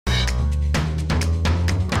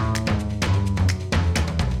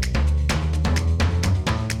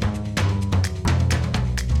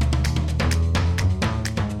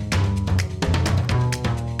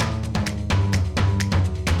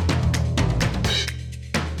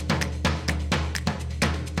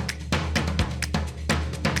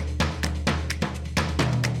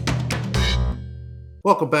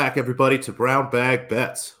Welcome back, everybody, to Brown Bag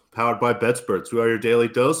Bets, powered by BetSperts. We are your daily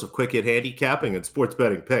dose of quick hit handicapping and sports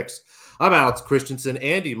betting picks. I'm Alex Christensen.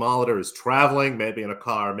 Andy Molitor is traveling, maybe in a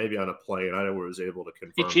car, maybe on a plane. I never was able to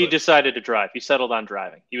confirm. He decided to drive. He settled on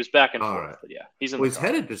driving. He was back and forth, right. but yeah, he's in well, the he's car.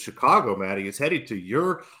 headed to Chicago, Matty. He's headed to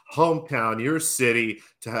your hometown, your city,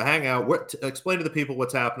 to hang out. Explain to the people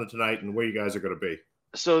what's happening tonight and where you guys are going to be.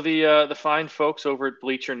 So the fine folks over at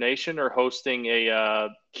Bleacher Nation are hosting a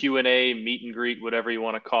Q&A, meet and greet, whatever you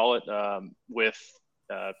want to call it, with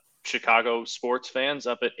Chicago sports fans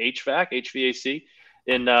up at HVAC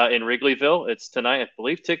in Wrigleyville. It's tonight. I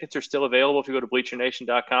believe tickets are still available if you go to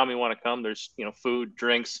bleachernation.com. You want to come. There's food,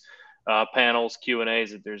 drinks, panels,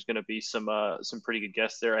 Q&As. There's going to be some pretty good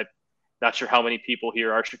guests there. I'm not sure how many people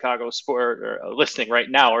here are Chicago sport or listening right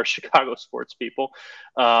now are Chicago sports people.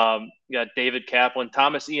 You got David Kaplan,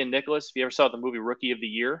 Thomas Ian Nicholas. If you ever saw the movie Rookie of the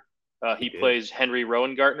Year, he plays Henry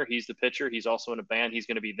Rowengartner. He's the pitcher. He's also in a band. He's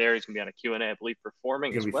going to be there. He's going to be on a Q&A, I believe,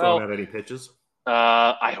 performing as well. Going to be throwing out any pitches?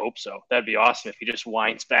 I hope so. That'd be awesome if he just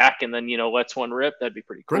winds back and then, lets one rip. That'd be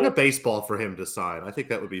pretty cool. Bring a baseball for him to sign. I think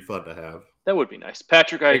that would be fun to have. That would be nice.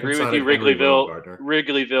 Patrick, I agree with you.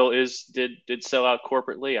 Wrigleyville did sell out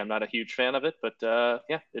corporately. I'm not a huge fan of it, but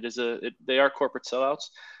they are corporate sellouts.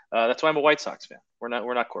 That's why I'm a White Sox fan. We're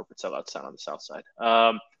not corporate sellouts down on the South Side.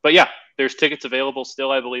 But yeah, there's tickets available still,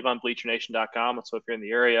 I believe, on bleachernation.com. So if you're in the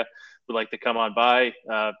area, would like to come on by,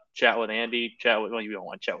 chat with Andy, you don't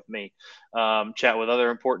want to chat with me, chat with other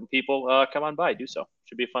important people, come on by, do so.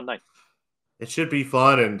 Should be a fun night. It should be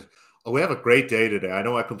fun, and we have a great day today. I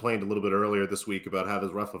know I complained a little bit earlier this week about how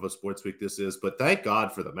rough of a sports week this is, but thank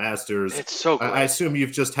God for the Masters. It's so great. I assume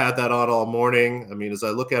you've just had that on all morning. I mean, as I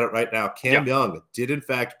look at it right now, Cam Young did in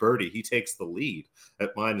fact birdie. He takes the lead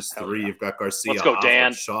at -3. Yeah. You've got Garcia, Let's go,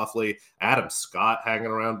 Dan. Schauffele, Adam Scott hanging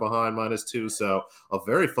around behind -2. So a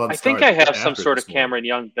very fun start. I think I have some sort of Cameron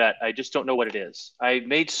Young bet. I just don't know what it is. I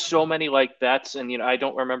made so many bets, and I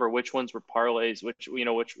don't remember which ones were parlays,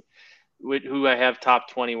 who I have top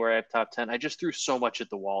 20, where I have top 10. I just threw so much at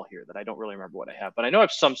the wall here that I don't really remember what I have, but I know I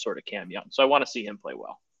have some sort of Cam Young, so I want to see him play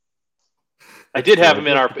well. I did have him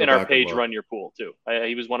in our page Run Your Pool too.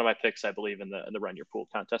 He was one of my picks, I believe, in the Run Your Pool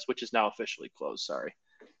contest, which is now officially closed. Sorry.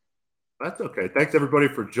 That's okay. Thanks everybody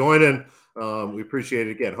for joining. We appreciate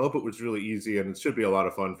it again. Hope it was really easy, and it should be a lot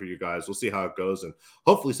of fun for you guys. We'll see how it goes, and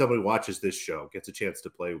hopefully somebody watches this show, gets a chance to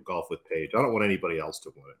play golf with Paige. I don't want anybody else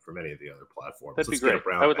to win it from any of the other platforms. That'd be great.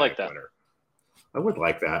 I would like that. Winner. I would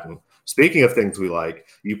like that. And speaking of things we like,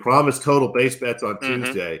 you promised total base bets on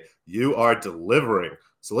Tuesday. You are delivering.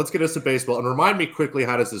 So let's get into some baseball. And remind me quickly,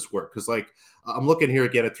 how does this work? Because I'm looking here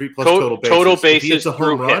again at 3+ total bases. Total bases it's a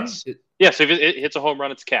home run. So if it hits a home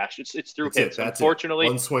run, it's cash. It's through hits. Unfortunately,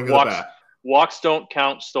 one swing of the bat. Walks don't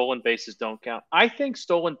count. Stolen bases don't count. I think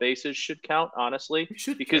stolen bases should count, honestly,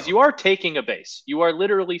 because you are taking a base. You are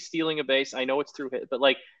literally stealing a base. I know it's through hit, but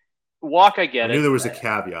walk, I get it. I knew there was a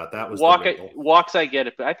caveat. That was walks, I get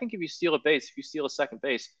it. But I think if you steal a base, if you steal a second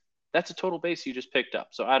base, that's a total base you just picked up.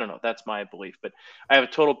 So I don't know. That's my belief. But I have a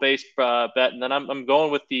total base bet, and then I'm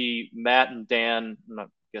going with the Matt and Dan,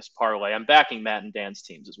 parlay. I'm backing Matt and Dan's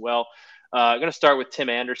teams as well. I'm going to start with Tim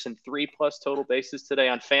Anderson, 3+ total bases today.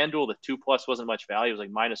 On FanDuel, the 2+ wasn't much value. It was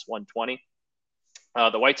 -120.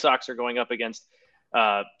 The White Sox are going up against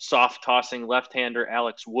soft tossing left-hander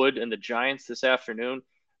Alex Wood and the Giants this afternoon.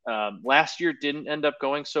 Last year didn't end up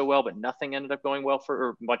going so well, but nothing ended up going well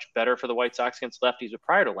or much better for the White Sox against lefties. But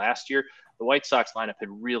prior to last year, the White Sox lineup had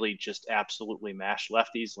really just absolutely mashed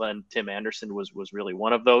lefties. And Tim Anderson was really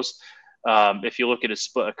one of those. If you look at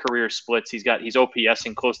his career splits, he's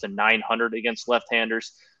OPSing close to 900 against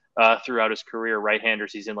left-handers throughout his career.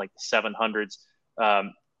 Right-handers, he's in the 700s.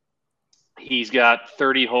 He's got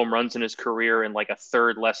 30 home runs in his career and a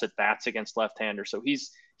third less at bats against left-handers. So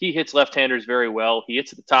he hits left-handers very well. He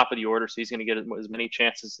hits at the top of the order, so he's going to get as many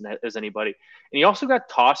chances as anybody. And he also got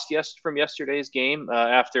tossed from yesterday's game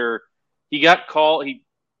after he got called. He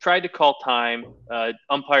tried to call time.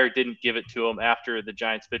 Umpire didn't give it to him after the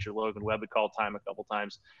Giants pitcher Logan Webb had called time a couple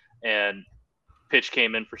times. And pitch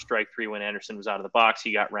came in for strike 3 when Anderson was out of the box.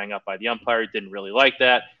 He got rang up by the umpire. Didn't really like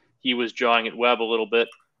that. He was jawing at Webb a little bit.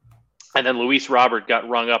 And then Luis Robert got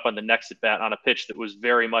rung up on the next at bat on a pitch that was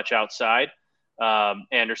very much outside.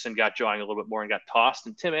 Anderson got jawing a little bit more and got tossed.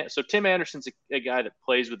 And Tim Anderson's a guy that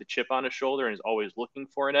plays with a chip on his shoulder and is always looking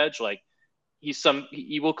for an edge.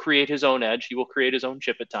 He will create his own edge. He will create his own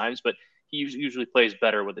chip at times, but he usually plays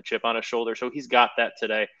better with a chip on his shoulder. So he's got that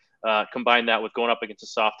today. Combine that with going up against a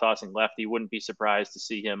soft tossing lefty, wouldn't be surprised to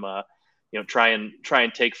see him try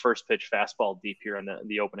and take first pitch fastball deep here in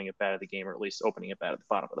the opening at bat of the game, or at least opening at bat at the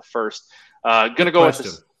bottom of the first. Gonna go with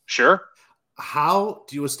this. Sure. How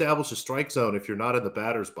do you establish a strike zone if you're not in the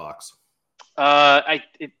batter's box?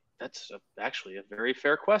 That's actually a very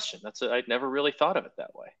fair question. I'd never really thought of it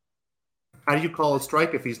that way. How do you call a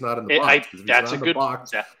strike if he's not in the box? Because if he's not in the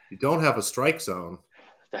box, you don't have a strike zone.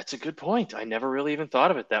 That's a good point. I never really even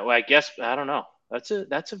thought of it that way. I guess I don't know. That's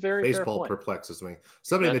a very fair Baseball point. perplexes me.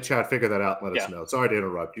 Somebody in the chat figure that out and let us know. Sorry to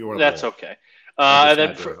interrupt. You were That's okay. And then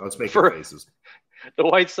I was making faces. The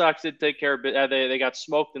White Sox did take care of it. They got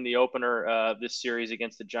smoked in the opener this series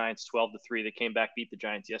against the Giants, 12-3. They came back, beat the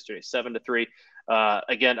Giants yesterday, 7-3.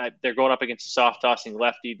 Again, they're going up against a soft tossing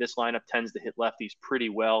lefty. This lineup tends to hit lefties pretty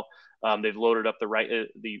well. They've loaded up their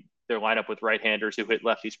lineup with right-handers who hit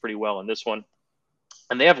lefties pretty well in this one,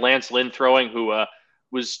 and they have Lance Lynn throwing, who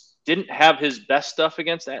didn't have his best stuff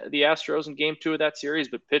against the Astros in Game 2 of that series,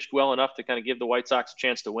 but pitched well enough to kind of give the White Sox a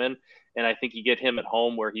chance to win. And I think you get him at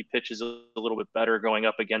home where he pitches a little bit better going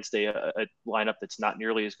up against a lineup that's not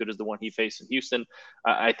nearly as good as the one he faced in Houston.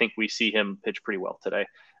 I think we see him pitch pretty well today.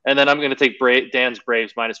 And then I'm going to take Dan's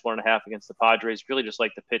Braves -1.5 against the Padres. Really just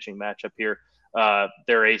like the pitching matchup here.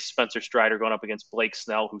 Their ace, Spencer Strider, going up against Blake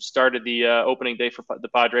Snell, who started the opening day for the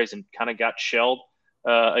Padres and kind of got shelled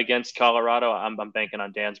against Colorado. I'm banking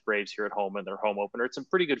on Dan's Braves here at home in their home opener. It's a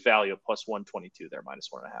pretty good value of +122 there,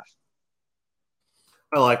 -1.5.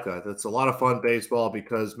 I like that. That's a lot of fun baseball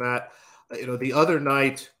because, Matt, the other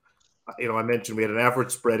night, I mentioned we had an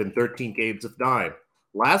average spread in 13 games of 9.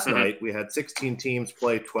 Last night, we had 16 teams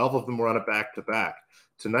play. 12 of them were on a back-to-back.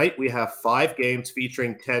 Tonight, we have 5 games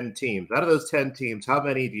featuring 10 teams. Out of those 10 teams, how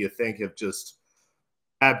many do you think have just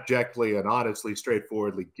abjectly and honestly,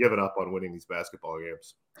 straightforwardly given up on winning these basketball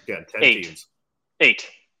games? Again, 10 teams.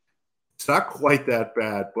 8. It's not quite that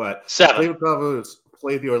bad, but 7. Cleveland Cavaliers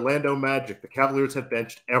played the Orlando Magic. The Cavaliers have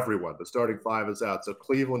benched everyone. The starting 5 is out, so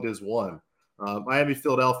Cleveland is 1. Miami,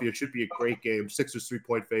 Philadelphia should be a great game. Sixers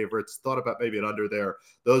 3-point favorites. Thought about maybe an under there.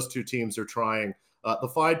 Those two teams are trying. The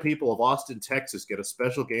fine people of Austin, Texas get a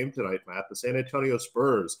special game tonight, Matt. The San Antonio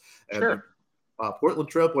Spurs and the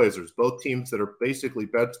Portland Trailblazers, both teams that are basically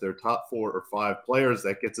benched their top 4 or 5 players.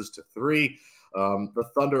 That gets us to 3. The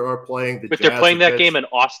Thunder are playing. But they're playing that game in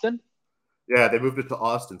Austin? Yeah, they moved it to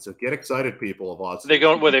Austin. So get excited, people of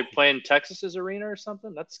Austin. Were they playing Texas's arena or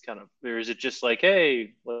something? That's kind of, or is it just like,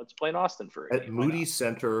 hey, let's play in Austin for a game? At Moody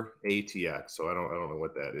Center ATX. So I don't know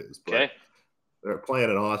what that is. But okay. They're playing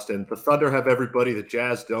in Austin. The Thunder have everybody. The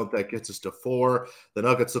Jazz don't. That gets us to 4. The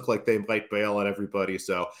Nuggets look like they might bail on everybody.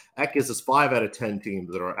 So that gives us 5 out of 10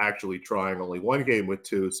 teams that are actually trying. Only 1 game with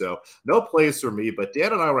 2. So no plays for me. But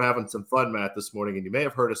Dan and I were having some fun, Matt, this morning. And you may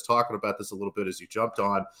have heard us talking about this a little bit as you jumped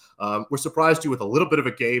on. We're surprised you with a little bit of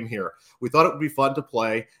a game here. We thought it would be fun to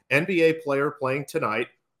play NBA player playing tonight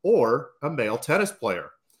or a male tennis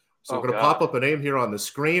player. So we're going to pop up a name here on the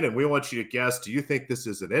screen, and we want you to guess, do you think this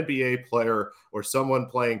is an NBA player or someone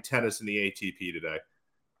playing tennis in the ATP today?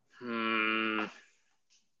 I'm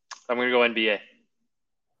going to go NBA.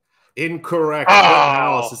 Incorrect.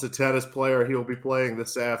 Alice is a tennis player. He will be playing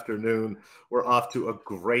this afternoon. We're off to a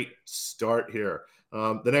great start here.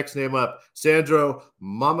 The next name up, Sandro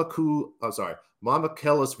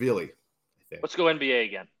Mamukelashvili. Let's go NBA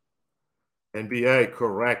again. NBA,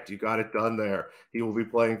 correct. You got it done there. He will be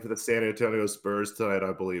playing for the San Antonio Spurs tonight,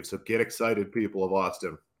 I believe. So get excited, people of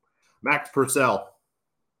Austin. Max Purcell.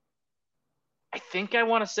 I think I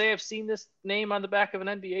want to say I've seen this name on the back of an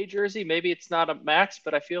NBA jersey. Maybe it's not a Max,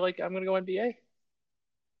 but I feel like I'm going to go NBA.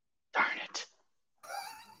 Darn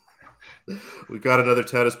it. We got another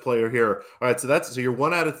tennis player here. All right, so you're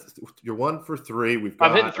 1 for 3.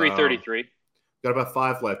 I'm hitting 333. Got about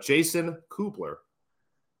 5 left. Jason Kubler.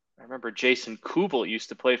 I remember Jason Kubel used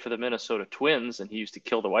to play for the Minnesota Twins, and he used to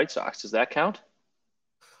kill the White Sox. Does that count?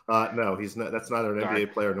 No, he's not. That's neither an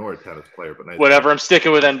NBA player nor a tennis player. But whatever. I'm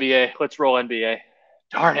sticking with NBA. Let's roll NBA.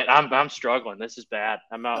 Darn it, I'm struggling. This is bad.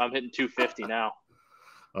 I'm hitting 250 now.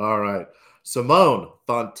 All right, Simone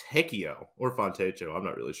Fontecchio or Fontecchio. I'm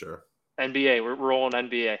not really sure. NBA. We're rolling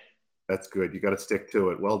NBA. That's good. You got to stick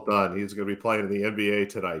to it. Well done. He's going to be playing in the NBA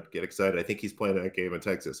tonight. Get excited. I think he's playing that game in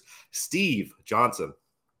Texas. Steve Johnson.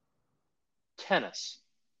 Tennis.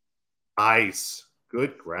 Nice.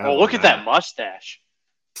 Good grab. Oh, look at that mustache.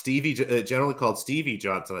 Stevie, generally called Stevie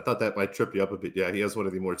Johnson. I thought that might trip you up a bit. Yeah, he has one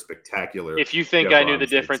of the more spectacular. If you think I knew the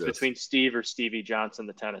difference between Steve or Stevie Johnson,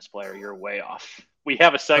 the tennis player, you're way off. We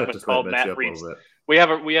have a segment called Matt Reads. We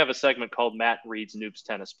have a segment called Matt Reads Noobs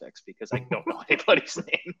Tennis Picks because I don't know anybody's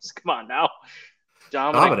names. Come on now.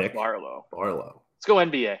 Dominic Barlow. Let's go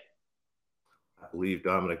NBA. I believe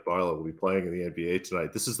Dominic Barlow will be playing in the NBA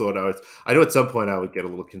tonight. This is the one I know at some point I would get a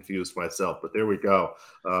little confused myself, but there we go.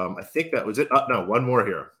 I think that was it. No, one more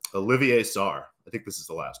here. Olivier Sarr. I think this is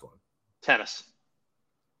the last one. Tennis.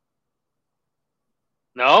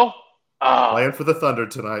 No? Playing for the Thunder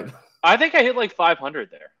tonight. I think I hit like 500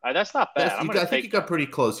 there. That's not bad. I think you got pretty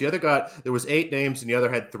close. The other there was 8 names, and the other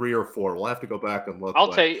had 3 or 4. We'll have to go back and look.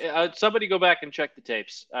 I'll take somebody go back and check the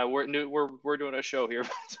tapes. We're doing a show here,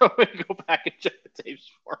 so go back and check the tapes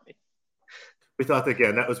for me. We thought,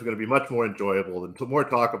 again, that was going to be much more enjoyable and more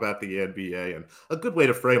talk about the NBA and a good way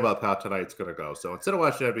to frame up how tonight's going to go. So instead of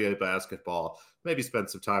watching NBA basketball, maybe spend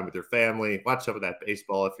some time with your family, watch some of that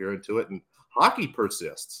baseball if you're into it, and hockey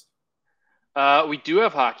persists. We do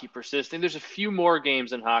have hockey persisting. There's a few more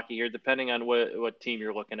games in hockey here, depending on what team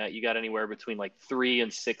you're looking at. You got anywhere between like 3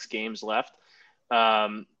 and 6 games left.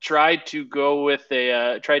 Tried to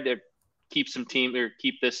keep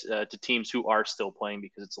this to teams who are still playing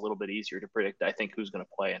because it's a little bit easier to predict, I think, who's going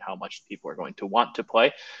to play and how much people are going to want to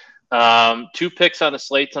play. 2 picks on the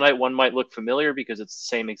slate tonight. One might look familiar because it's the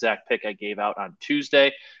same exact pick I gave out on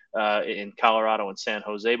Tuesday in Colorado and San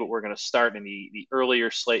Jose, but we're going to start in the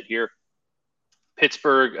earlier slate here.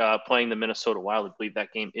 Pittsburgh playing the Minnesota Wild. I believe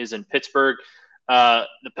that game is in Pittsburgh. The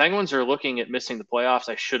Penguins are looking at missing the playoffs.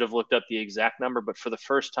 I should have looked up the exact number, but for the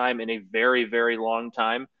first time in a very, very long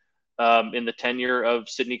time in the tenure of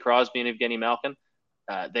Sidney Crosby and Evgeny Malkin,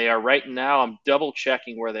 they are right now, I'm double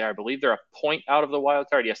checking where they are. I believe they're a point out of the wild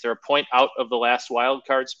card. Yes, they're a point out of the last wild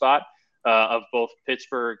card spot of both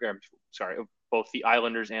both the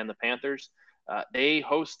Islanders and the Panthers. They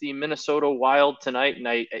host the Minnesota Wild tonight, and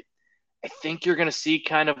I think you're going to see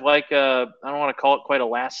kind of like I don't want to call it quite a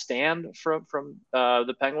last stand from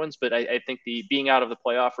the Penguins, but I think the being out of the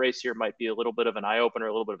playoff race here might be a little bit of an eye-opener,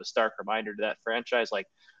 a little bit of a stark reminder to that franchise. Like,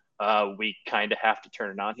 we kind of have to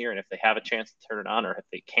turn it on here, and if they have a chance to turn it on, or if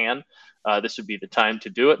they can, this would be the time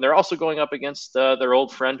to do it. And they're also going up against their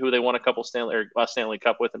old friend who they won a couple Stanley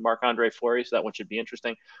Cup with, and Marc-Andre Fleury, so that one should be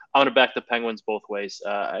interesting. I'm going to back the Penguins both ways.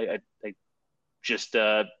 I just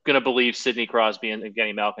going to believe Sidney Crosby and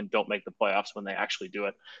Evgeny Malkin don't make the playoffs when they actually do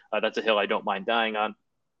it. That's a hill I don't mind dying on.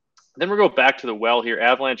 Then we'll go back to the well here.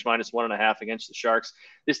 Avalanche -1.5 against the Sharks.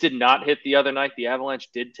 This did not hit the other night. The Avalanche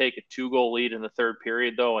did take a 2-goal lead in the third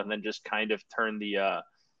period, though, and then just kind of turned the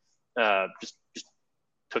just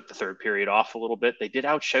took the third period off a little bit. They did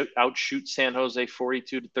outshoot San Jose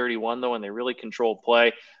 42-31, though, and they really controlled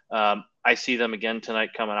play. I see them again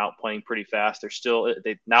tonight coming out playing pretty fast.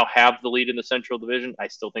 They now have the lead in the Central Division. I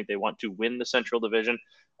still think they want to win the Central Division.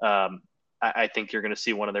 I think you're going to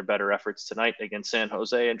see one of their better efforts tonight against San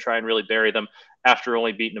Jose and try and really bury them after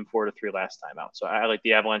only beating them 4-3 last time out. So I like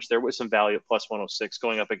the Avalanche there with some value at +106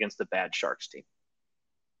 going up against the bad Sharks team.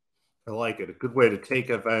 I like it. A good way to take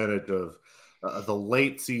advantage of the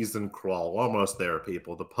late season crawl. Almost there,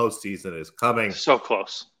 people. The postseason is coming. So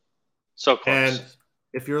close. So close. And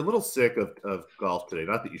if you're a little sick of golf today,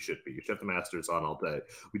 not that you should be, you should have the Masters on all day.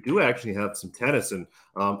 We do actually have some tennis, and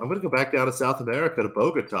I'm going to go back down to South America to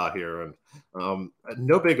Bogota here, and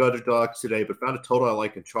no big underdogs today, but found a total I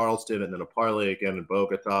like in Charleston, and then a parlay again in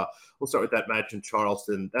Bogota. We'll start with that match in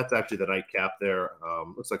Charleston. That's actually the nightcap there.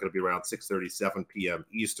 Looks like it'll be around 6:37 p.m.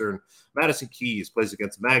 Eastern. Madison Keys plays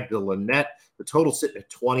against Magda Lynette. The total sitting at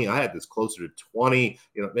 20. I had this closer to 20.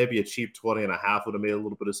 Maybe a cheap 20.5 would have made a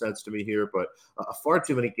little bit of sense to me here, but far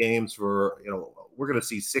too many games for, we're going to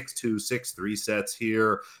see 6-2, 6-3 sets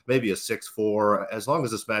here, maybe a 6-4. As long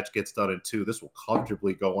as this match gets done in 2, this will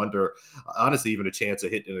comfortably go under. Honestly, even a chance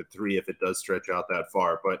of hitting it at 3 if it does stretch out that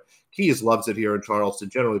far. But Keys loves it here in Charleston,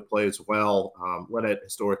 generally plays well. Lynette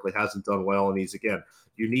historically hasn't done well, and he's, again,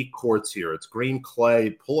 unique courts here. It's green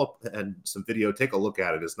clay. Pull up and some video. Take a look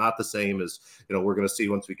at it. It's not the same as, we're going to see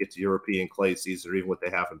once we get to European clay season or even what they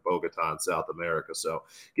have in Bogota in South America. So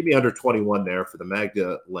give me under 21 there for the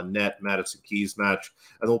Magda Lynette Madison Keys match.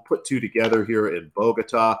 And we'll put 2 together here in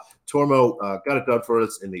Bogota. Tormo got it done for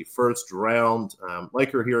us in the first round.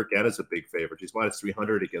 Like her here again is a big favorite. She's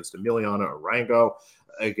 -300 against Emiliana Arango.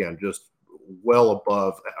 Again, just well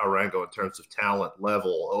above Arango in terms of talent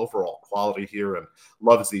level, overall quality here, and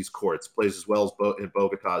loves these courts. Plays as well as in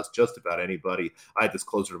Bogota as just about anybody. I had this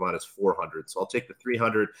closer to -400, so I'll take the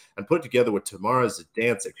 300 and put it together with Tamara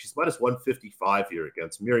Zidansek. She's -155 here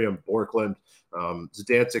against Miriam Borkland.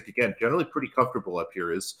 Zidansek, again, generally pretty comfortable up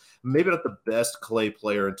here. Is maybe not the best clay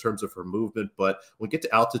player in terms of her movement, but when we get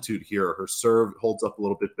to altitude here, her serve holds up a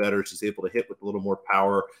little bit better. She's able to hit with a little more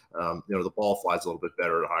power. The ball flies a little bit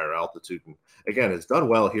better at a higher altitude. And again, it's done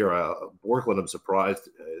well here. Borkland, I'm surprised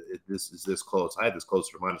this is this close. I had this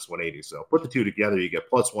closer to -180. So put the 2 together, you get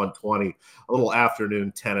 +120, a little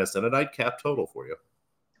afternoon tennis, and a nightcap total for you.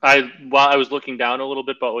 While I was looking down a little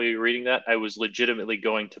bit, but while you were reading that, I was legitimately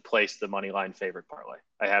going to place the money line favorite parlay.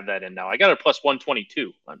 I have that in now. I got a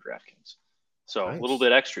 +122 on DraftKings. So a little Nice.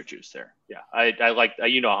 bit extra juice there. Yeah, I like,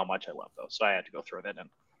 you know how much I love those, so I had to go throw that in.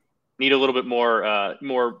 Need a little bit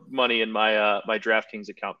more money in my DraftKings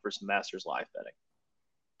account for some Masters live betting.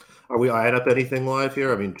 Are we eyeing up anything live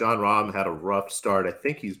here? I mean, John Rahm had a rough start. I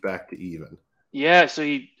think he's back to even. Yeah, so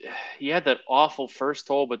he had that awful first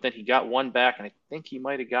hole, but then he got one back, and I think he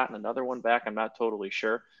might have gotten another one back. I'm not totally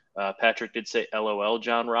sure. Patrick did say LOL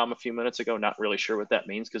John Rahm a few minutes ago. Not really sure what that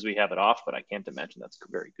means because we have it off, but I can't imagine that's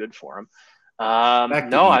very good for him. Back to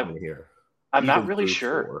No, even here. I'm not Even really through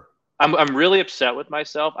sure. 4. I'm really upset with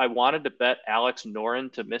myself. I wanted to bet Alex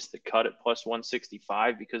Noren to miss the cut at plus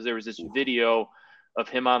 165 because there was this video of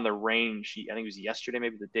him on the range. I think it was yesterday,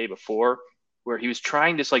 maybe the day before, where he was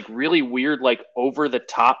trying this like really weird, like over the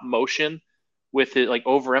top motion with it, like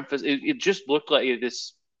overemphasis. It just looked like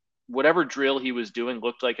this, whatever drill he was doing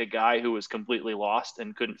looked like a guy who was completely lost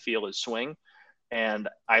and couldn't feel his swing. And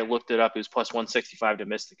I looked it up. It was plus 165 to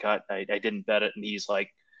miss the cut. I didn't bet it. And he was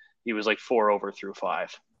like 4 over through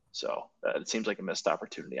 5. So it seems like a missed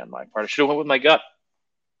opportunity on my part. I should have went with my gut.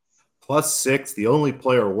 +6. The only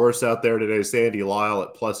player worse out there today, Sandy Lyle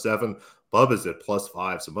at +7. Bubba's at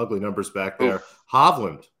 +5. Some ugly numbers back there. Oof.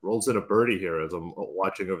 Hovland rolls in a birdie here as I'm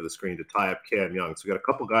watching over the screen to tie up Cam Young. So we got a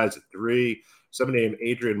couple guys at 3. Somebody named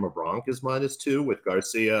Adrian Mabronk is -2 with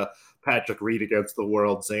Garcia, Patrick Reed against the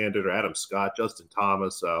world, Xander, Adam Scott, Justin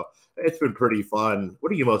Thomas. So it's been pretty fun.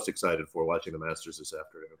 What are you most excited for watching the Masters this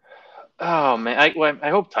afternoon? Oh man, I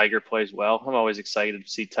hope Tiger plays well. I'm always excited to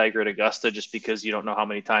see Tiger at Augusta, just because you don't know how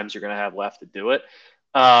many times you're going to have left to do it.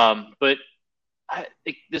 But I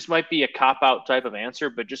think this might be a cop out type of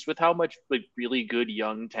answer, but just with how much like really good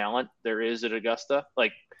young talent there is at Augusta,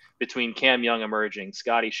 like between Cam Young emerging,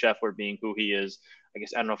 Scotty Scheffler being who he is. I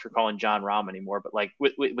guess I don't know if you're calling John Rahm anymore, but like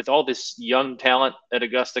with all this young talent at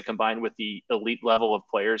Augusta combined with the elite level of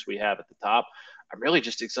players we have at the top, I'm really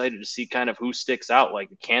just excited to see kind of who sticks out. Like,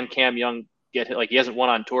 can Cam Young get hit? Like, he hasn't won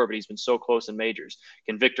on tour, but he's been so close in majors.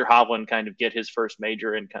 Can Victor Hovland kind of get his first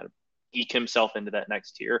major and kind of eke himself into that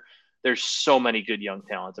next tier? There's so many good young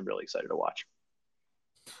talents. I'm really excited to watch.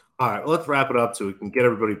 All right, well, let's wrap it up so we can get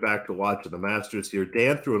everybody back to watching the Masters here.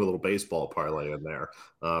 Dan threw in a little baseball parlay in there.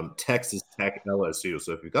 Texas Tech LSU.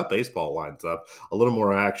 So if you've got baseball lines up, a little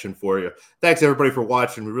more action for you. Thanks, everybody, for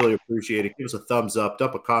watching. We really appreciate it. Give us a thumbs up,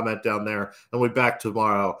 dump a comment down there, and we'll be back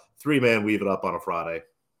tomorrow. 3-man weave it up on a Friday.